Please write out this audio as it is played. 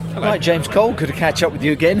Hello. Right, James Cole, good to catch up with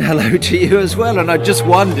you again. Hello to you as well. And I just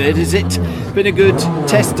wondered, has it been a good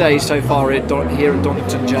test day so far here at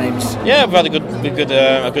Donington, James? Yeah, we've had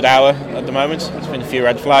a good hour at the moment. There's been a few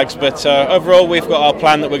red flags, but overall we've got our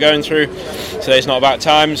plan that we're going through. Today's not about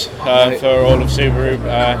times for all of Subaru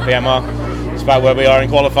BMR. It's about where we are in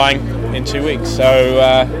qualifying in 2 weeks. So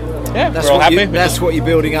we're all happy. That's what you're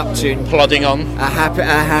building up to. Plodding on. A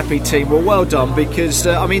happy team. Well done, because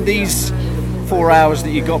these 4 hours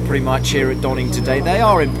that you got pretty much here at Donington today, they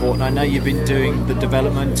are important. I know you've been doing the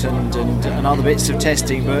development and other bits of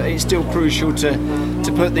testing, but it's still crucial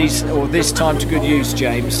to put this time to good use,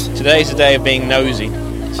 James. Today's a day of being nosy.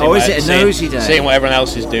 Is it a nosy day? Seeing what everyone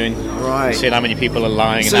else is doing. Right. Seeing how many people are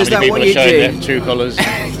lying So and how many people are showing their true colours.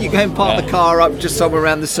 You go and park the car up just somewhere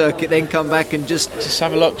around the circuit, then come back and just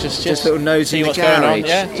have a look, just a little nose see in the what's garage. going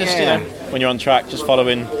on. Yeah, when you're on track, just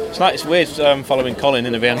following. It's weird following Colin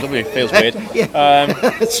in a BMW. It feels weird.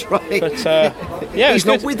 That's right. But he's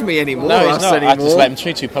not with me anymore. No, he's not. I just let him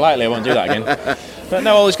treat too politely. I won't do that again. But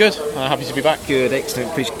no, always good. I'm happy to be back. Good,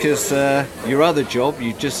 excellent. Because your other job,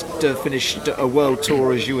 you just finished a world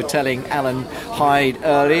tour, as you were telling Alan Hyde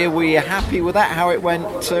earlier. Were you happy with that? How it went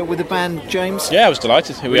with the band, James? Yeah, I was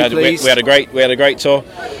delighted. We had a great tour.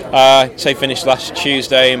 Finished last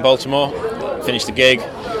Tuesday in Baltimore. Finished the gig.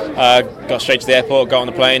 Got straight to the airport, got on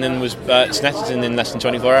the plane, and was at Snetterton in less than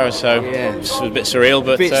 24 hours. So it was a bit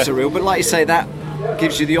surreal, but like you say, that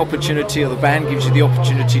gives you the opportunity, or the band gives you the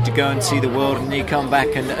opportunity to go and see the world, and you come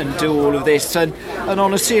back and do all of this. And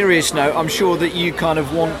on a serious note, I'm sure that you kind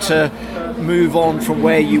of want to move on from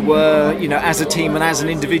where you were, as a team and as an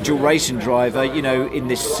individual racing driver, in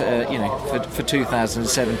this, for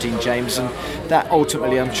 2017, James. And that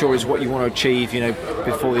ultimately, I'm sure, is what you want to achieve,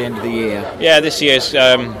 before the end of the year. Yeah, this year's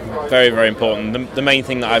very, very important. The main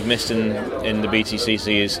thing that I've missed in the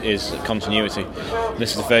BTCC is continuity.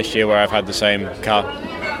 This is the first year where I've had the same car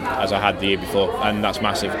as I had the year before, and that's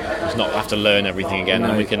massive. It's not have to learn everything again,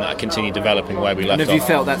 and we can continue developing where we left off. And have you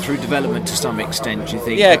felt that through development to some extent, do you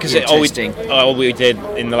think? Yeah, because all we did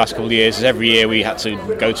in the last couple of years is every year we had to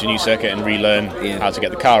go to a new circuit and relearn how to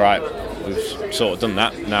get the car right. We've sort of done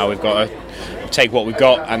that. Now we've got to take what we've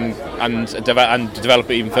got and develop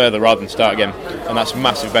it even further rather than start again, and that's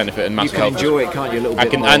massive benefit and massive help. You can enjoy it, can't you, a little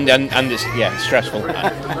bit more? And it's stressful.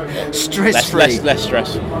 Stress-free. Less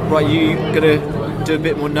stress. Right, you gonna do a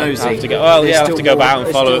bit more nosing? I have to go out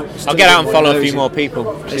and follow. I'll get out and follow a few more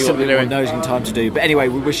people. There's still a bit more nosing time to do. But anyway,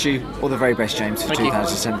 we wish you all the very best, James, for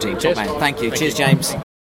 2017. Top man. Thank you. Cheers, James.